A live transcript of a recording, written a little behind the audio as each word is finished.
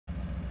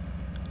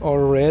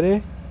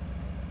Already?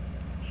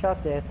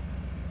 Shut it.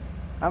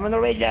 I'm a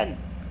Norwegian.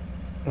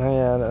 Oh,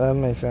 yeah, that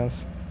makes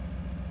sense.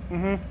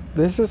 Mm-hmm.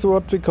 This is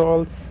what we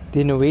call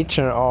the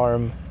Norwegian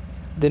arm.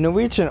 The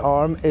Norwegian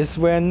arm is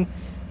when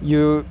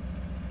you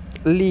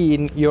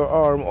lean your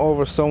arm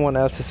over someone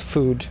else's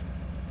food.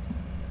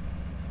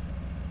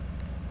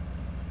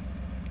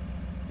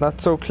 Not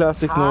so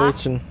classic Huh?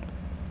 Norwegian.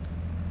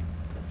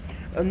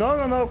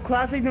 No.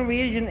 Classic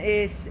Norwegian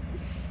is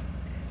just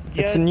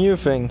It's a new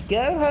thing.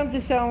 go home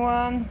to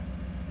someone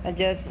and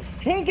just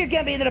think you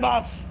can be the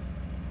boss.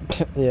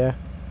 Yeah.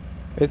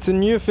 It's a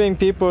new thing.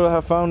 People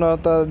have found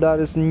out that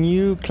is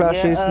new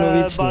classic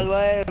Norwegian. By the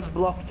way, I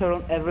blocked her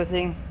on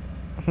everything.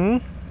 Hmm?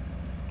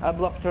 I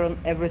blocked her on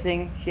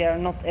everything. She are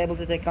not able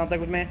to take contact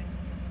with me.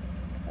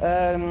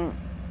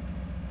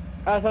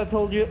 As I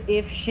told you,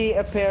 if she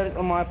appears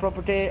on my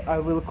property, I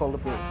will call the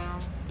police.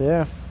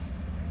 Yeah.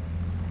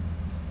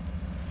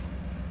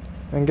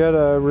 And get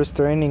a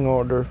restraining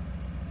order.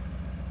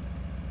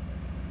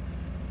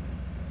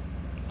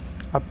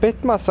 I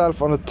bit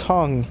myself on the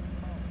tongue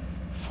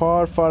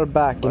far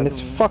back, and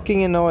it's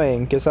fucking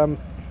annoying because I'm.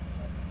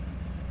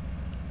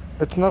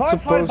 It's not far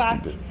supposed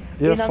back to be.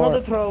 You're in far.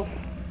 another throw.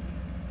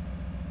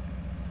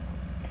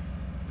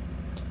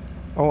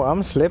 Oh,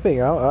 I'm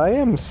slipping. I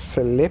am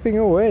slipping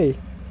away.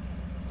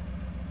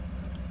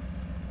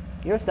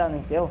 You're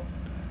standing still.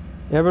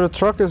 Yeah, but the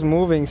truck is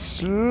moving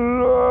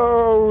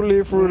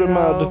slowly through the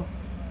mud.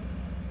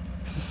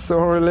 This is so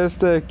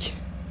realistic.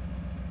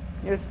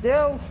 You're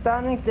still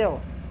standing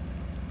still.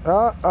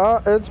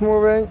 It's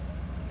moving.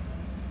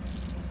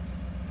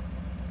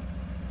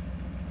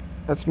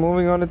 It's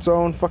moving on its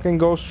own fucking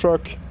ghost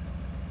truck.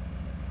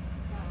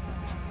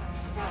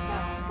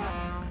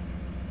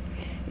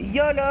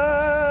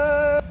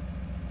 YOLO!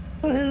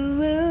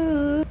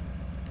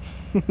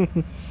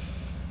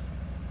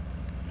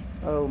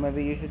 Oh,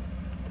 maybe you should...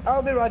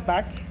 I'll be right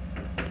back.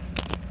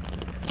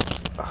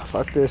 Oh,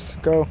 fuck this.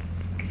 Go.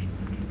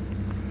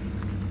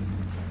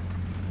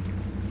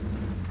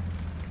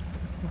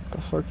 What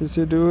the fuck is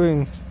he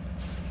doing?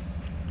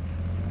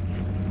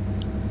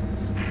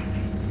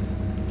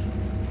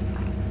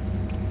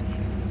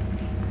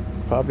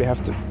 Probably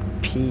have to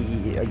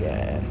pee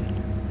again.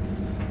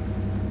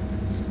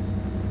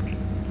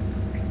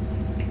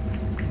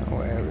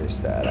 Where is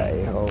that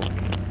a-hole?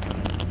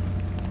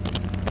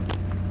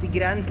 The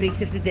Grand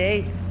Prix of the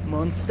day,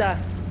 Monster.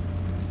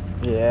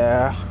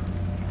 Yeah.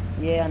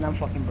 Yeah, and I'm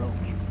fucking broke.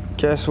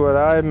 Guess what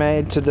I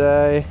made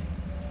today?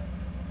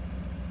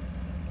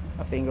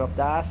 A finger up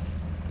the ass.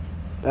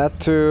 That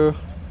too.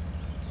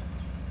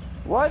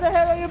 Why the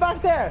hell are you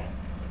back there?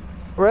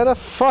 Where the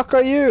fuck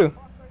are you?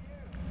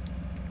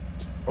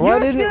 You're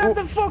still at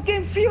the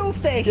fucking fuel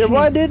station. Yeah,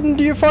 why didn't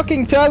you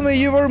fucking tell me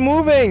you were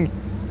moving?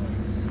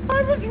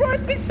 I was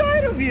right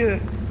beside of you.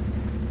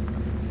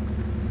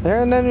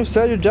 Yeah, and then you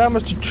said you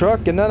damaged the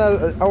truck, and then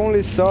I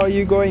only saw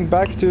you going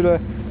back to the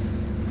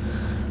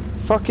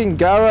fucking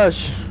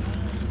garage.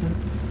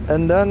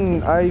 And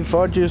then I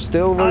thought you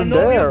still were I know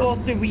there. you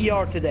bought the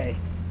VR today.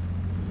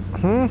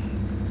 Hmm?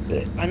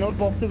 I know you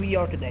bought the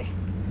VR today.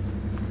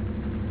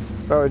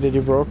 Oh, did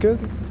you broke it?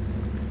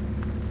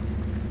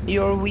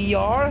 Your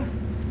VR?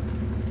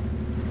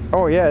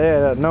 Oh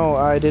yeah. No,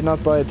 I did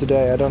not buy it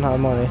today. I don't have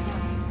money.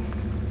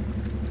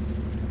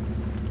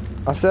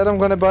 I said I'm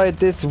gonna buy it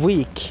this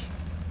week.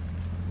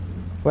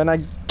 When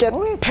I get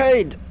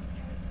paid.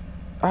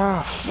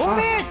 Ah, fuck.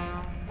 Move it!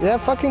 Yeah,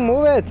 fucking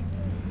move it.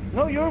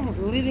 No, you're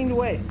leading the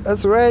way.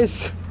 Let's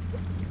race.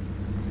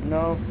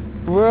 No.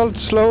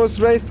 World's slowest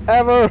race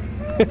ever.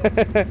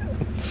 Can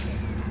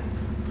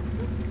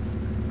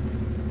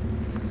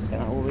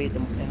I overeat the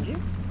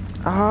engine?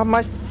 Ah,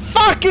 my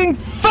fucking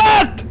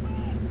foot!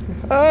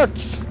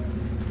 Hurts.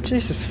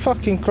 Jesus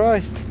fucking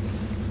Christ.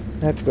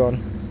 That's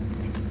gone.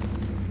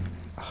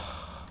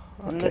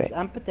 And Okay. let's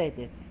amputate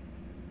it.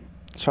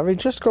 Shall we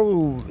just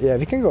go? Yeah,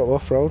 we can go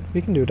off-road.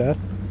 We can do that.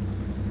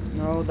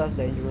 No, that's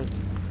dangerous.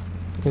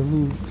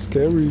 Ooh,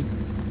 scary.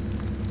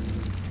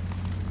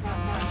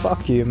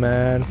 Fuck you,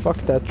 man. Fuck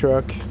that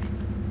truck.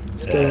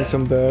 Scaring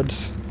some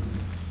birds.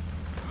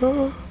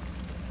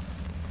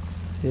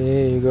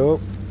 Here you go.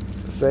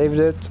 Saved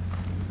it.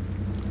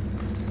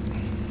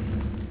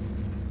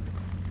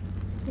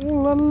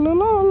 La la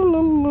la la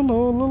la la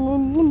la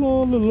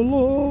la la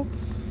la.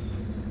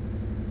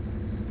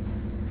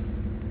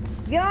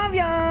 Yum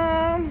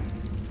yum!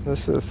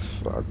 This is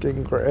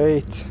fucking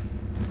great.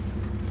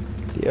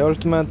 The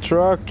ultimate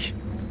truck.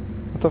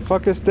 What the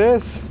fuck is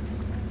this?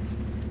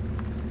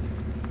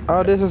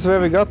 Oh, this is where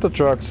we got the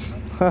trucks.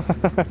 Yeah,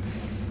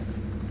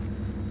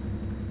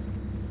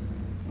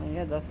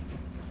 that's...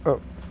 Oh,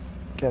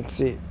 can't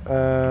see.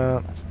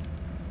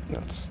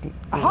 That's...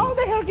 How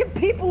the hell can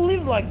people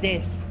live like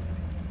this?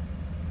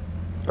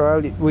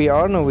 Well, we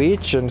are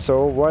Norwegian,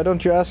 so why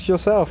don't you ask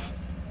yourself?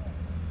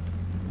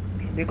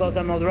 Because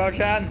I'm not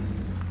Russian.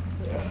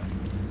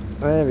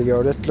 There we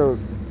go. Let's go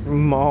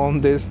mow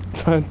this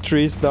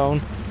trees down.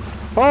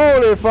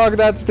 Holy fuck,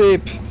 that's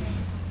steep.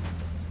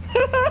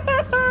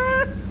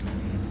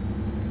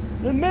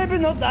 Maybe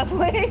not that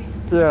way.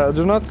 Yeah,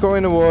 do not go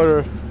in the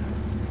water.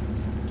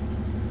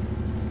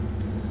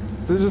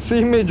 Did you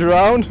see me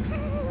drown?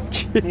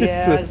 Jesus.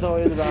 Yeah, I saw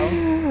you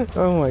drown.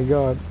 Oh my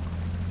god.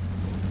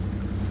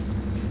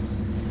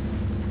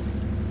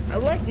 I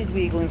like this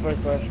vehicle in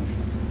first person.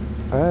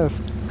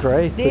 That's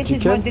great, This but you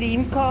is my can't,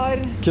 dream car.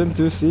 can't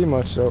do see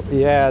much though.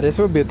 Yeah, this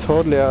would be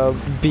totally a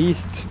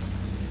beast.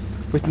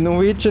 With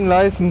Norwegian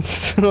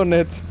license on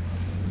it.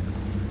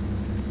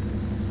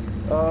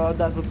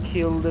 That would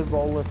kill the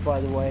wallet,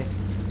 by the way.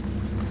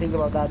 Think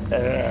about that.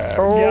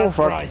 Oh, Gas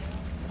fuck. price.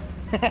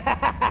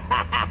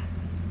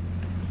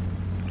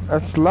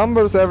 That's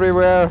lumbers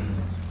everywhere.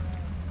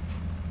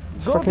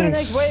 Go to the Fucking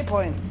next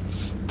waypoint.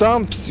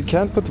 Stumps, you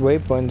can't put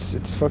waypoints,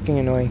 it's fucking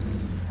annoying.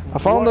 I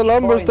found the Watch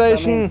lumber points, I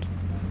station. mean.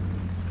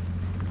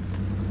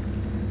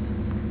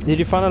 Did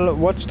you find a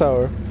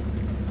watchtower?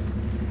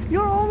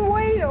 You're on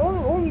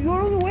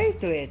you're on the way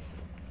to it.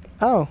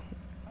 Oh.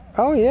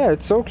 Oh yeah,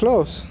 it's so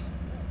close.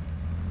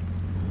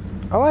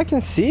 Oh, I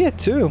can see it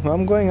too.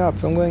 I'm going up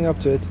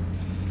to it.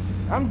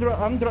 I'm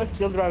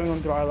still driving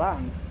on dry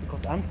land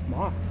because I'm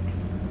smart.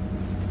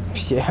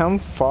 Yeah, I'm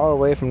far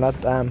away from that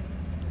dam.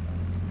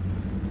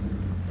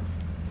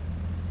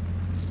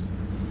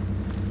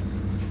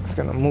 Just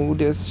gonna move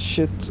this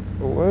shit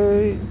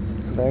away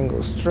and then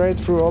go straight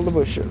through all the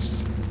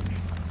bushes.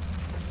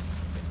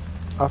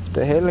 Up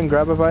the hill and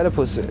grab her by the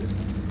pussy.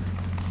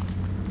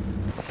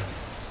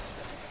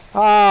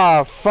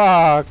 Ah,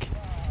 fuck!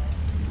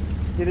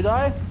 Did you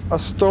die? I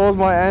stalled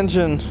my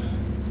engine.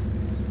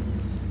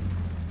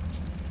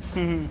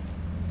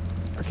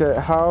 Okay,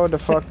 how the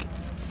fuck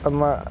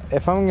am I?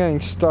 If I'm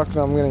getting stuck,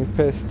 then I'm getting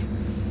pissed.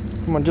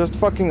 Come on, just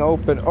fucking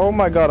open. Oh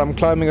my god, I'm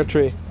climbing a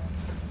tree.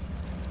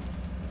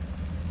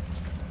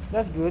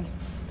 That's good.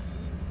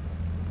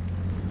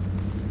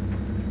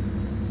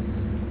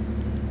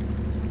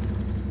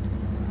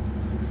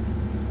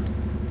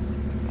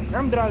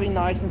 I'm driving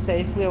nice and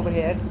safely over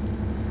here.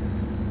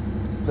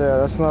 Yeah,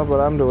 that's not what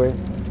I'm doing.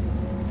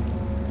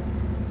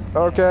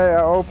 Okay,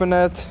 I open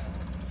it.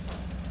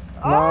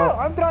 Oh, Now,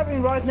 I'm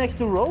driving right next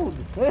to road.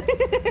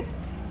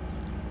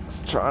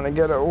 just trying to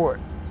get it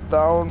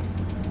down.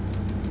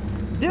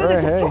 Dude, Hey,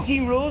 there's hey. a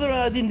fucking road and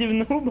I didn't even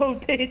know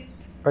about it.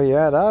 Oh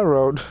yeah, that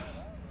road.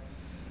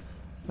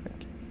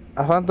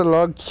 I found the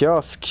log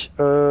kiosk.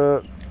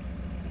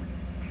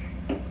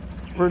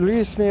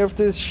 Release me of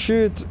this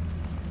shit.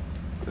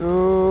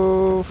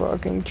 Oh,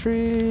 fucking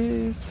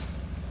trees.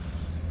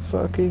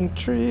 Fucking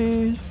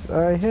trees.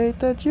 I hate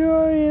that you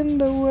are in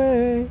the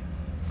way.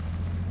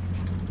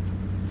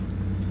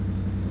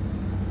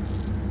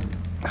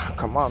 Oh,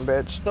 come on,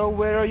 bitch. So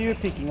where are you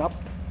picking up?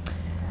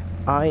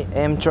 I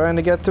am trying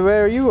to get to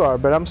where you are,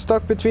 but I'm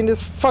stuck between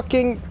these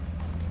fucking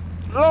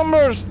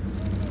lumbers.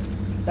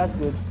 That's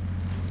good.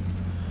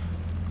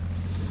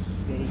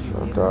 Very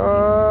good. Fuck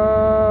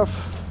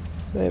off.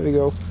 There we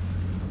go.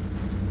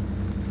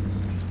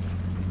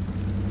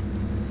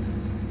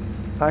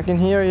 I can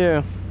hear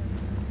you.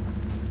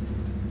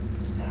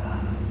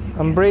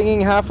 I'm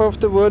bringing half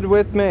of the wood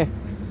with me.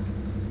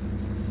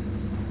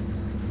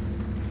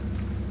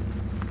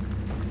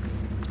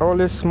 All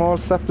these small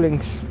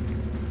saplings.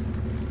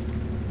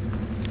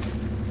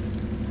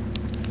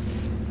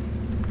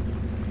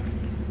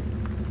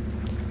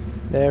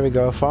 There we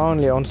go,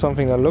 finally on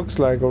something that looks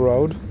like a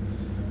road.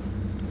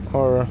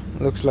 Or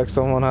looks like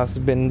someone has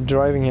been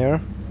driving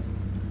here.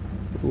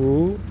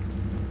 Ooh.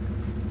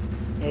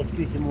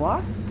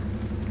 Excusez-moi.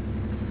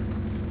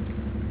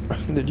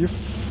 Did you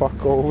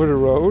fuck over the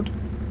road?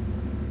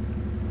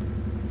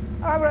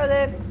 I'm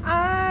ready.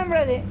 I'm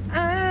ready.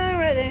 I'm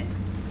ready.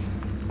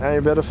 Now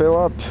you better fill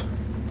up.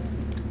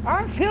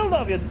 I'm filled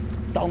up, you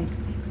donkey.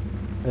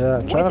 Yeah,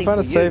 I'm trying to waiting find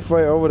a for you. safe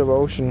way over the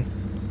ocean.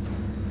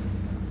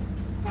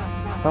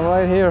 I'm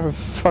right here,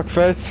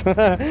 fuckface.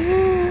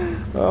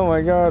 Oh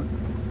my god.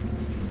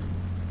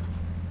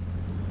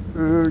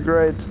 This is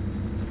great.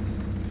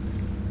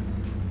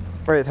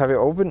 Wait, have you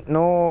opened?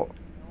 No.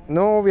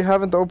 No, we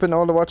haven't opened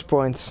all the watch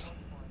points.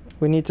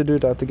 We need to do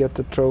that to get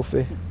the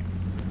trophy.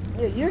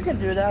 Yeah, you can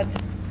do that.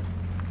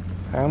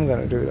 I'm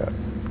gonna do that.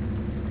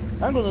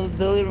 I'm gonna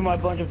deliver my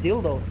bunch of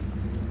dildos.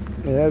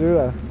 Yeah, do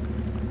that.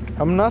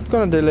 I'm not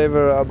gonna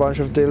deliver a bunch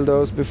of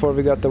dildos before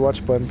we got the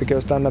watch point,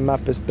 because then the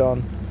map is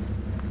done.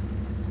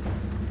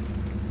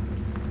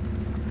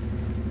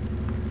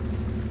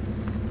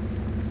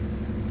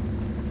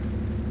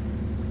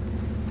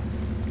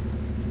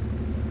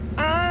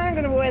 I'm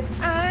gonna be wet.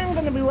 I'm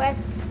gonna be wet.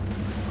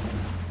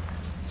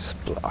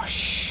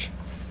 Splosh.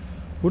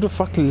 Who the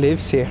fuck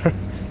lives here?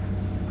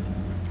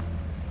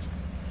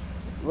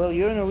 Well,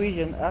 you're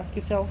Norwegian. Ask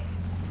yourself.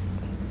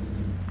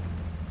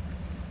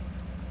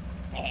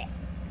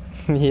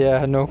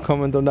 Yeah, no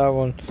comment on that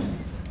one.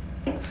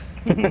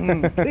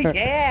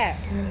 Yeah.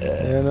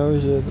 Yeah, no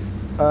shit.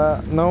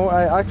 No,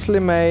 I actually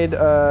made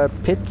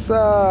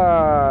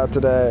pizza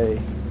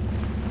today.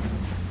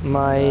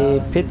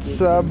 My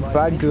pizza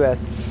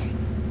baguettes.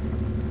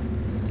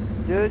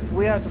 Dude,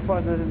 we have to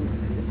find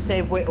a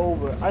safe way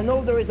over. I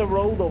know there is a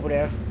road over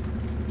there.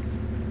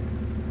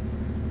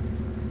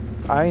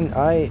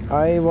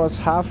 I was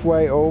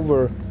halfway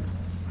over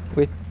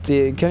with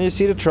the... Can you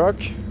see the truck?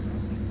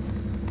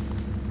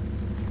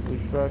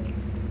 Which truck?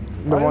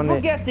 The I'm one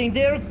forgetting,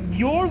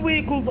 your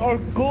vehicles are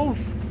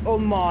ghosts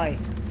on my.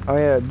 Oh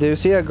yeah, do you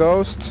see a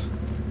ghost?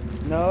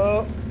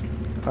 No.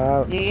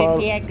 Do you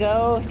see a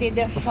ghost in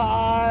the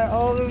far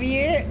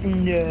overview?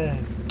 No.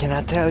 Can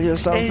I tell you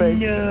something?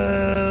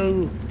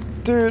 No.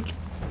 Dude.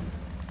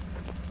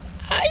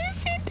 I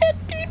see dead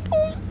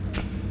people.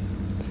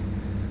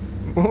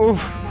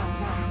 Move.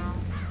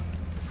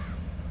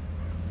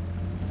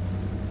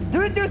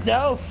 Do it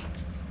yourself.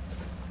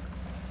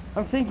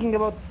 I'm thinking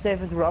about the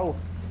safest route.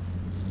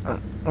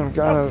 I'm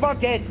gonna...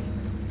 fuck it.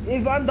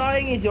 If I'm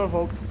dying, it's your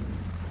fault.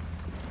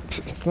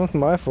 It's not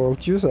my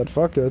fault, you said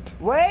fuck it.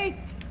 Wait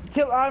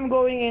till I'm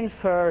going in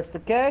first,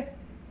 okay?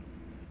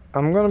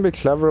 I'm gonna be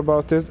clever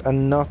about this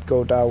and not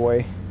go that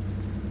way.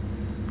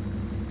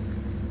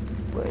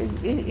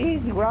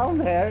 It's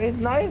round here, it's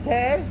nice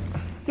here.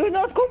 Do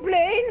not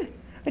complain!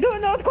 Do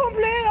not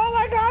complain! Oh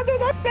my god, do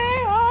not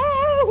complain!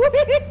 Oh!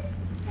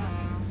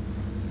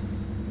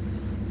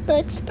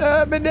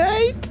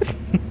 Exterminate!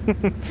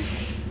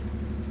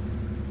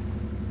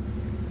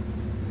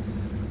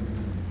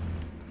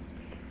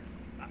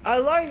 I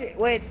like it.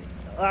 Wait,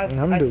 I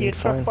see a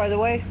truck, by the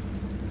way.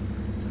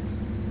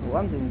 Oh,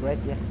 I'm doing great,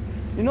 yeah.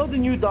 You know the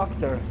new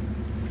doctor?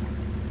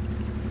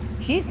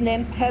 She's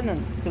named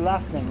Tennant, the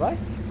last name, right?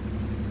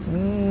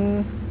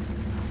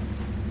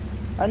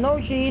 I know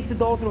she is the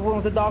daughter of one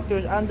of the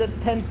doctors, and the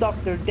 10th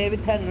doctor,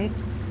 David Tennant,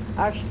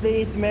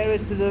 actually is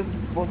married to the,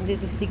 wasn't it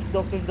the 6th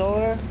doctor's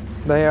daughter?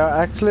 They are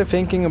actually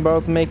thinking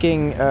about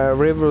making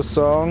River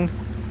Song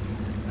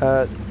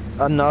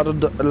another,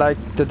 like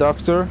the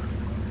doctor,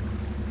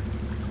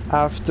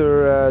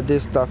 after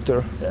this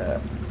doctor.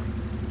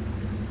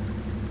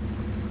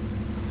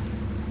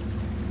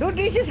 No,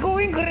 this is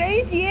going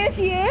great, yes,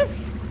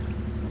 yes!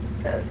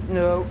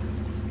 No.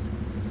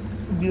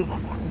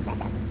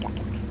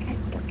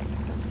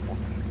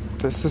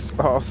 This is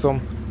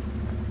awesome.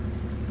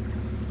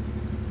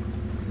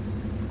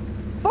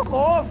 Fuck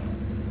off!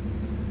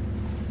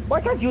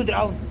 Why can't you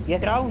drown? Yeah,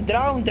 drown,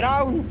 drown,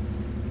 drown!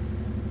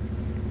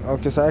 Oh,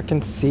 cause I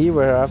can see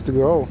where I have to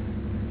go.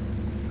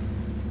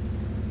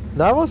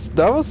 That was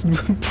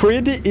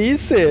pretty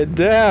easy.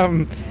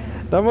 Damn,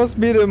 that must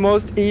be the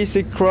most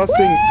easy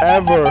crossing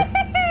ever.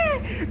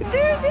 Dude,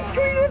 the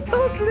screen was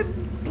totally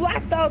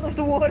blacked out of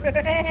the water.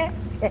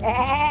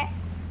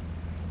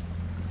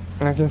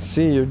 I can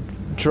see you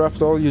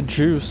dropped all your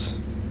juice.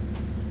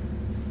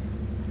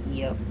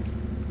 Yep.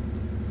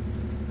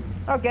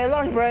 Okay,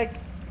 lunch break.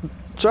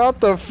 Shut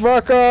the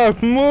fuck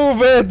up!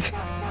 Move it!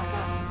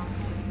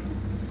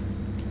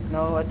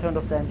 No, I turned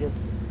off the engine.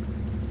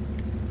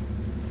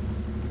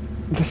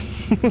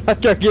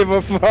 Like I give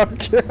a fuck.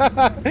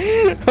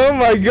 Oh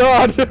my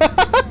god.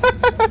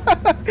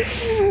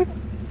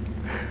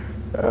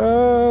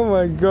 Oh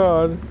my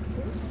god.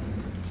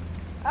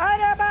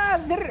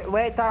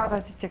 Wait, I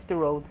have to check the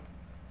road.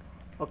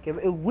 Okay,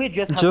 we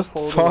just have Just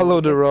to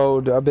follow the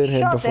road. I've been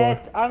here before.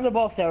 Shut it! I'm the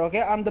boss here,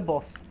 okay? I'm the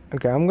boss.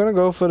 Okay, I'm gonna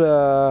go for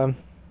the...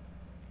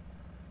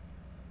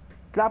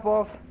 Clap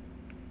off.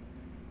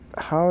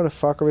 How the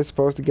fuck are we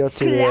supposed to get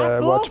to the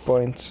watch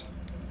point?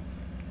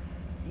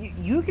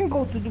 You can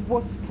go to the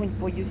watch point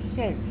by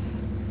yourself.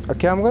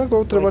 Okay, I'm gonna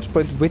go to the watch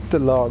point with the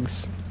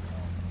logs.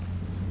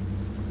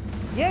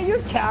 Yeah,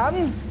 you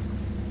can.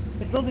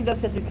 There's nothing that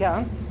says you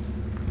can't.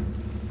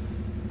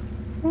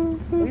 Or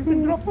you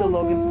can drop the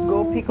log and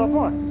go pick up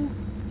more.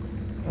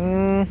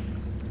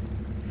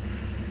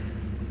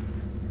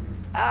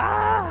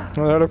 Ah!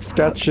 Oh, that looks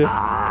sketchy.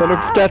 That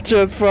looks sketchy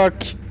as fuck.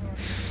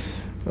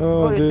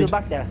 Oh, you're dude. still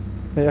back there.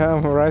 Yeah,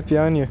 I'm right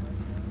behind you.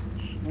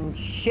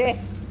 Shit!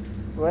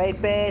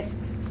 Rapist!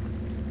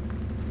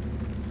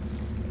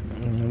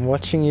 I'm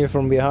watching you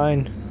from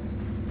behind.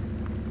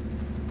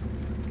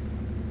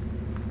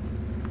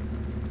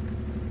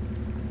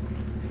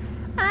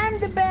 I'm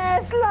the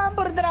best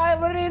lumber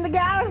driver in the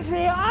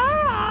galaxy!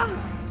 Ah!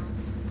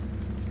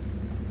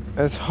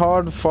 It's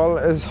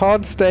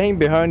hard staying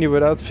behind you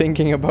without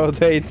thinking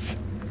about AIDS.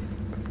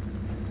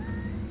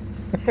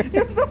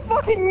 You're so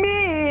fucking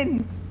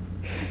mean!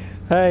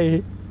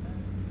 Hey,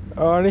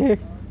 Arnie.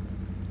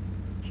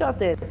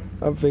 Shut it.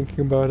 I'm thinking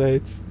about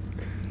AIDS.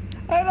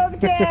 I don't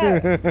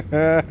care!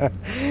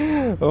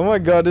 Oh my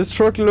god, this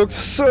truck looks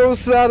so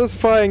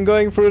satisfying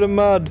going through the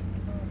mud.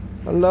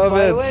 I love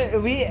By it. the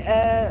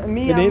way,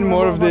 me We need and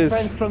more one of my this.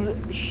 friends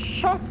from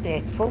shut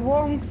it for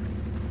once.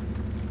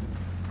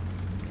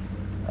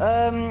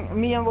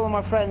 Me and one of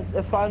my friends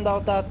found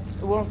out that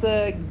one of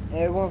the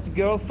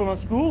girls from our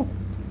school,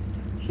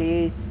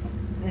 she's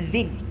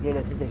virkelig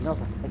løs i strikken,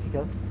 altså. Det er ikke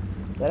kødd.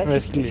 Det er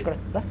skikkelig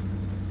sklette.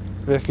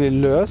 Virkelig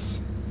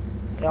løs?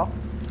 Ja.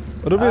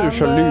 Og da blir du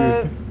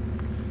sjalu.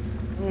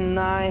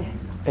 Nei.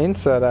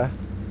 Innser det.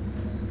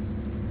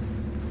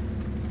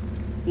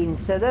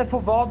 Innse det? For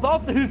hva da?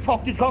 At hun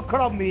faktisk har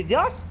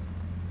klamydia?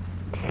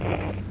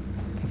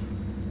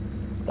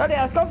 Det er det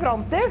jeg skal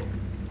fram til.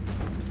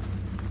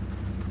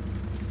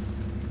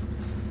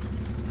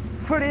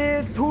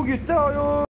 Fordi to gutter har jo